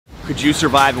could you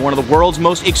survive in one of the world's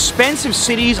most expensive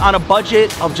cities on a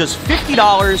budget of just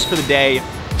 $50 for the day?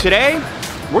 Today,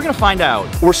 we're gonna find out.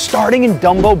 We're starting in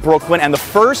Dumbo, Brooklyn, and the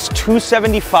first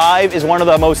 275 is one of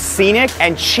the most scenic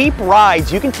and cheap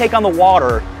rides you can take on the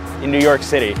water in New York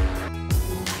City.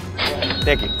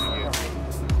 Thank you.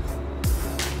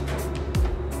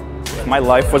 If my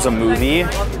life was a movie,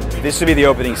 this would be the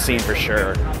opening scene for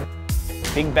sure.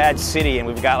 Big bad city, and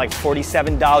we've got like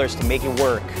 $47 to make it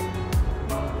work.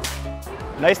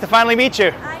 Nice to finally meet you.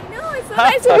 I know, it's so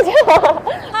nice to meet you.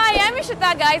 Hi, I'm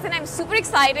Ishita, guys, and I'm super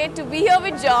excited to be here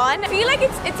with John. I feel like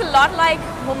it's a lot like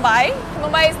Mumbai.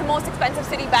 Mumbai is the most expensive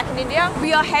city back in India.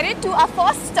 We are headed to our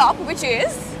first stop, which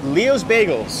is Leo's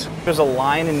Bagels. There's a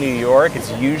line in New York,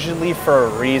 it's usually for a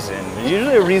reason. There's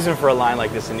usually a reason for a line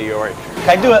like this in New York.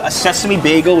 Can I do a sesame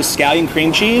bagel with scallion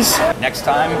cream cheese? Next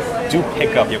time, do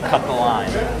pickup, you'll cut the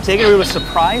line. Taking it to a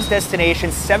surprise destination,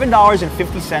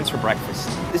 $7.50 for breakfast.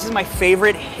 This is my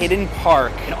favorite hidden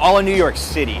park in all of New York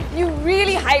City. You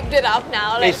really hyped it up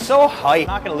now. It's so hyped, I'm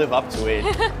not gonna live up to it.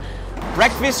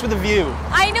 Breakfast with a view.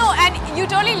 I know, and you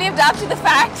totally lived up to the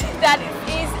fact that it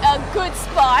is a good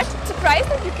spot. Surprised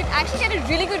that you can actually get a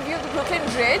really good view of the Brooklyn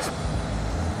Bridge.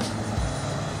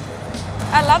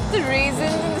 I love the raisins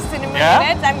and the cinnamon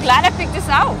in it. I'm glad I picked this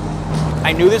out.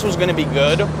 I knew this was gonna be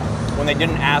good when they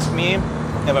didn't ask me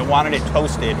if I wanted it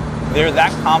toasted. They're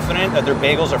that confident that their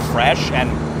bagels are fresh, and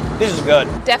this is good.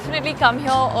 Definitely come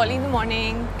here early in the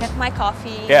morning, get my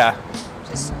coffee. Yeah.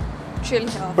 Just chill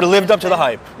here. But it lived up to the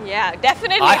hype. Yeah,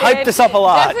 definitely I hyped this up a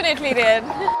lot. Definitely did.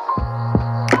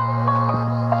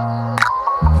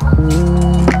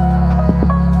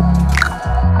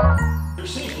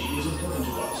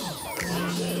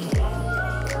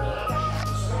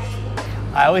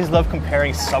 I always love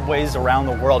comparing subways around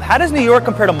the world. How does New York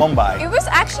compare to Mumbai? It was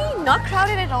actually not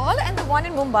crowded at all, and the one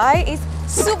in Mumbai is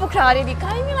super crowded. You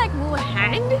can't even like move a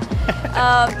hand.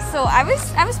 So I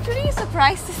was pretty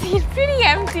surprised to see it pretty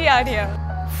empty out here.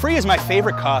 Free is my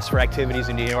favorite cost for activities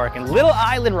in New York, and Little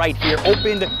Island right here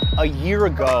opened a year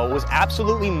ago. It was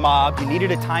absolutely mobbed. You needed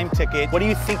a time ticket. What do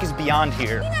you think is beyond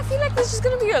here? I feel like there's just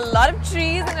gonna be a lot of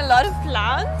trees and a lot of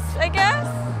plants, I guess.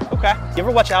 Okay. You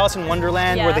ever watch Alice in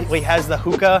Wonderland where he has the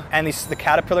hookah and the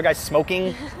caterpillar guy's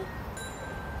smoking?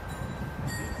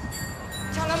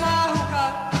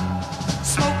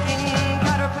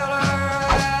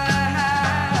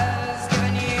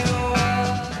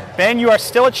 Ben, you are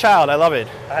still a child. I love it.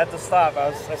 I had to stop.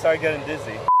 I started getting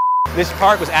dizzy. This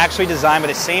park was actually designed by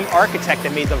the same architect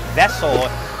that made the vessel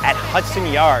at Hudson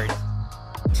Yards.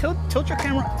 Tilt your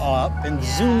camera up and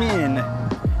zoom in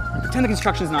and pretend the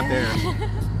construction's not there.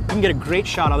 You can get a great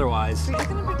shot otherwise. We're just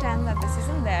gonna pretend that this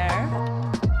isn't there.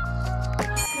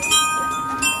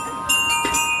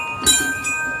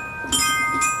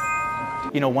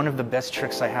 You know, one of the best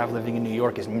tricks I have living in New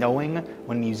York is knowing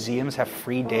when museums have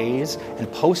free days, and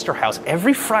Poster House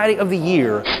every Friday of the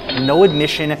year, no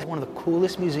admission. It's one of the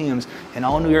coolest museums in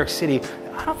all New York City.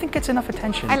 I don't think gets enough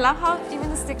attention. I love how even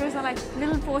the stickers are like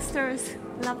little posters.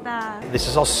 Love that. This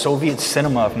is all Soviet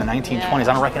cinema from the 1920s. I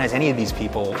don't recognize any of these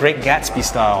people. Great Gatsby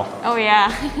style. Oh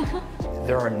yeah.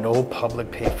 There are no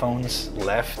public payphones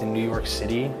left in New York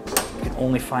City. You can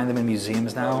only find them in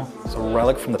museums now. It's a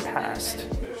relic from the past.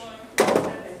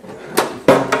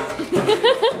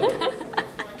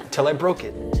 Till I broke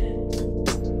it.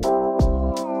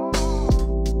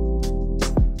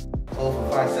 Hold for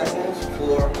 5 seconds.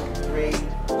 4, 3, 2,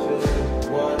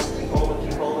 1. Keep holding,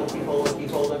 keep holding, keep holding, keep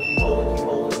holding, keep holding, keep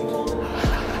holding, keep holding.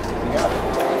 Yeah.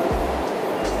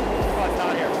 Oh, it's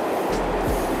not here.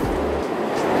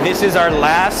 This is our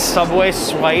last subway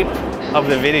swipe of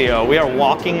the video. We are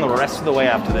walking the rest of the way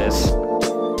after this.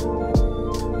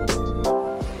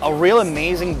 A real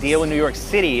amazing deal in New York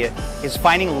City is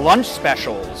finding lunch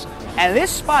specials. And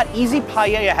this spot, Easy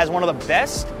Paella, has one of the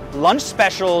best lunch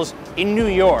specials in New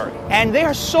York. And they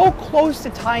are so close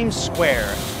to Times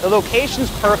Square. The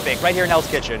location's perfect, right here in Hell's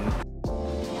Kitchen.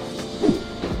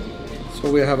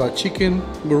 So we have a chicken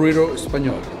burrito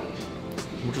español.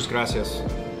 Muchas gracias.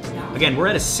 Again, we're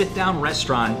at a sit-down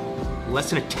restaurant, less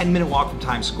than a 10-minute walk from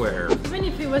Times Square. Even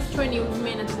if it was 20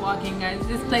 minutes walking, guys,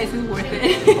 this place is worth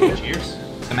it. Cheers.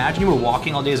 Imagine you were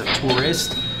walking all day as a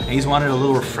tourist and you just wanted a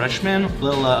little refreshment, a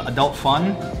little adult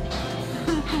fun.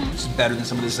 This is better than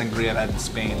some of the sangria I've had in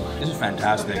Spain. This is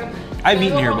fantastic. I've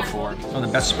eaten here before. Some of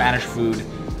the best Spanish food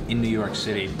in New York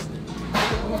City.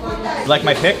 You like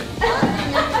my pick?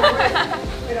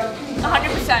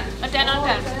 100%. A 10 on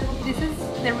 10. This is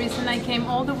the reason I came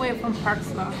all the way from Park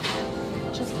Slope.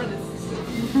 Just for this.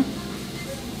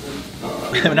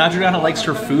 When Adriana likes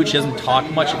her food, she doesn't talk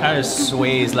much, she kind of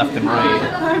sways left and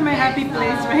right. I'm in my happy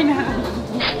place right now.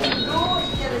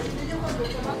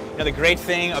 Now, the great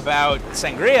thing about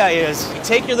sangria is you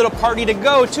take your little party to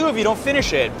go too if you don't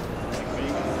finish it.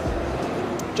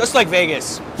 Just like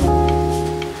Vegas.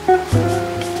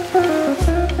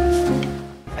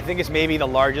 I think it's maybe the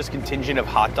largest contingent of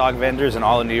hot dog vendors in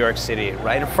all of New York City,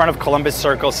 right in front of Columbus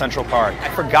Circle, Central Park. I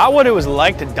forgot what it was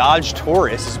like to dodge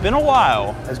tourists. It's been a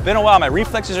while. It's been a while. My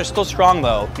reflexes are still strong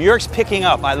though. New York's picking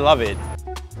up. I love it.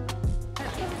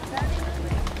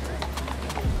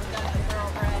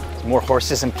 There's more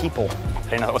horses and people. I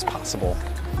didn't know that was possible.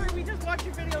 We just watch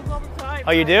your videos all the time.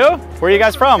 Oh, you do? Where are you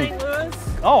guys from? St. Louis.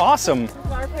 Oh, awesome. It's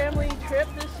our family trip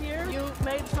this year. You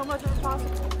made so much of it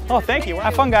possible. Oh, thank you.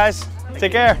 Have fun, guys.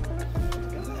 Take care.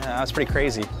 Yeah, that's pretty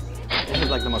crazy. This is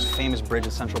like the most famous bridge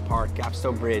in Central Park,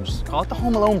 Gapstow Bridge. Call it the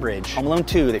Home Alone Bridge. Home Alone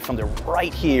 2, they filmed it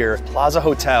right here. Plaza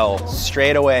Hotel,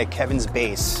 straight away, Kevin's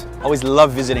base. Always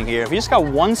love visiting here. If you just got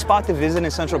one spot to visit in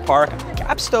Central Park,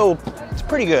 Gapstow, it's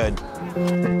pretty good.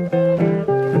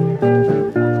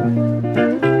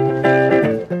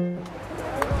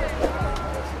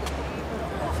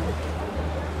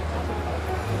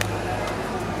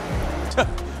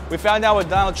 We found out what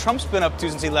Donald Trump's been up to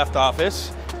since he left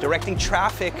office, directing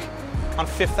traffic on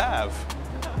Fifth Ave.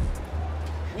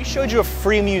 We showed you a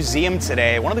free museum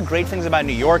today. One of the great things about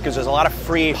New York is there's a lot of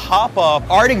free pop-up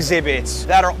art exhibits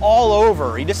that are all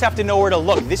over. You just have to know where to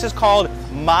look. This is called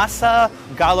Masa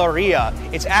Galleria.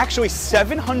 It's actually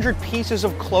 700 pieces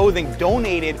of clothing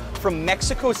donated from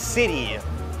Mexico City,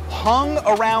 hung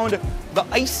around the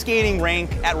ice skating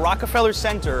rink at Rockefeller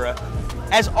Center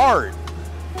as art.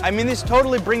 I mean, this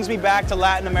totally brings me back to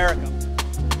Latin America.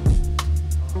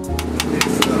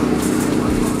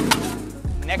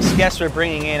 Next guest we're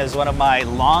bringing in is one of my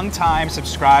longtime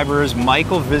subscribers,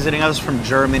 Michael, visiting us from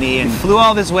Germany and flew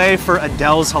all this way for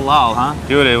Adele's Halal, huh?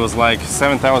 Dude, it was like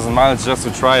 7,000 miles just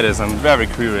to try this. I'm very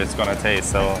curious it's gonna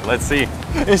taste, so let's see.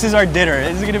 This is our dinner.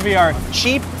 This is gonna be our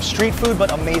cheap street food,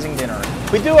 but amazing dinner.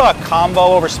 We do a combo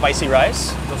over spicy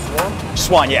rice. Just one?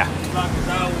 Just one, yeah.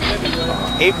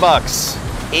 $8.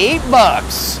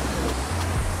 $8.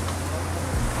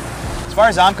 As far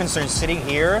as I'm concerned, sitting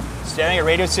here, staring at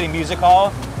Radio City Music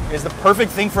Hall is the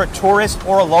perfect thing for a tourist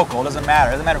or a local. It doesn't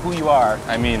matter. It doesn't matter who you are.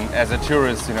 I mean, as a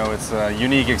tourist, you know, it's a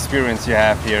unique experience you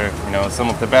have here. You know, some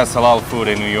of the best halal food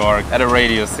in New York at a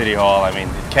Radio City Hall. I mean,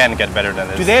 it can't get better than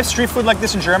this. Do they have street food like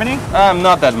this in Germany?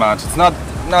 Not that much. It's not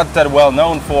that well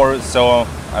known for, so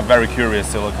I'm very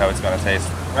curious to look how it's gonna taste.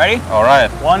 Ready? All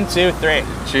right. 1, 2, 3.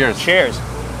 Cheers. Cheers.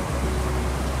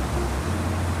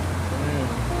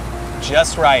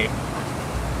 Just right.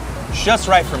 Just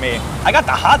right for me. I got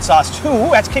the hot sauce too.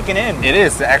 Ooh, that's kicking in. It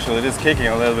is, actually, it is kicking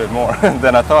a little bit more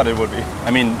than I thought it would be.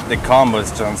 I mean, the combo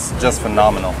is just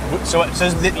phenomenal. So you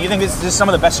think this is some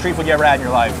of the best street food you ever had in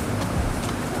your life?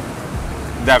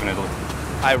 Definitely.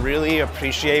 I really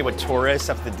appreciate what tourists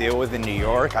have to deal with in New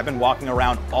York. I've been walking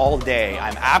around all day.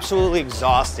 I'm absolutely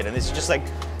exhausted, and this is just like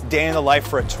day in the life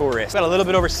for a tourist. Got a little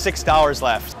bit over $6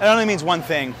 left. That only means one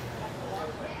thing.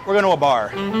 We're going to a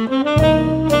bar.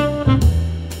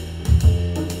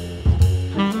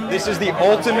 This is the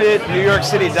ultimate New York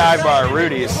City dive bar,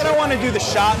 Rudy's. I don't want to do the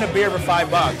shot and a beer for $5.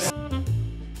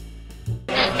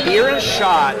 Beer and a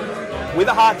shot with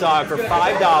a hot dog for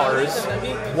 $5,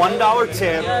 $1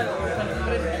 tip.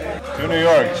 To New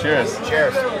York, cheers.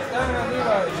 Cheers.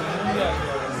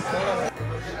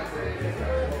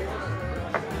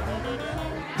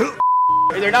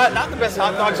 They're not the best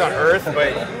hot dogs on earth,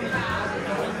 but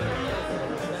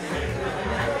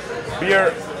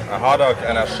Beer, a hot dog,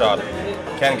 and a shot.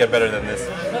 Can't get better than this.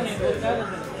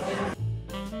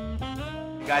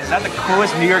 guys, is that the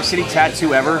coolest New York City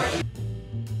tattoo ever?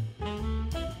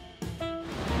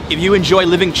 If you enjoy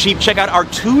living cheap, check out our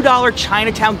 $2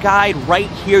 Chinatown guide right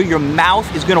here. Your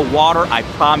mouth is gonna water, I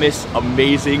promise.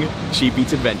 Amazing Cheap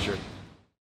Eats adventure.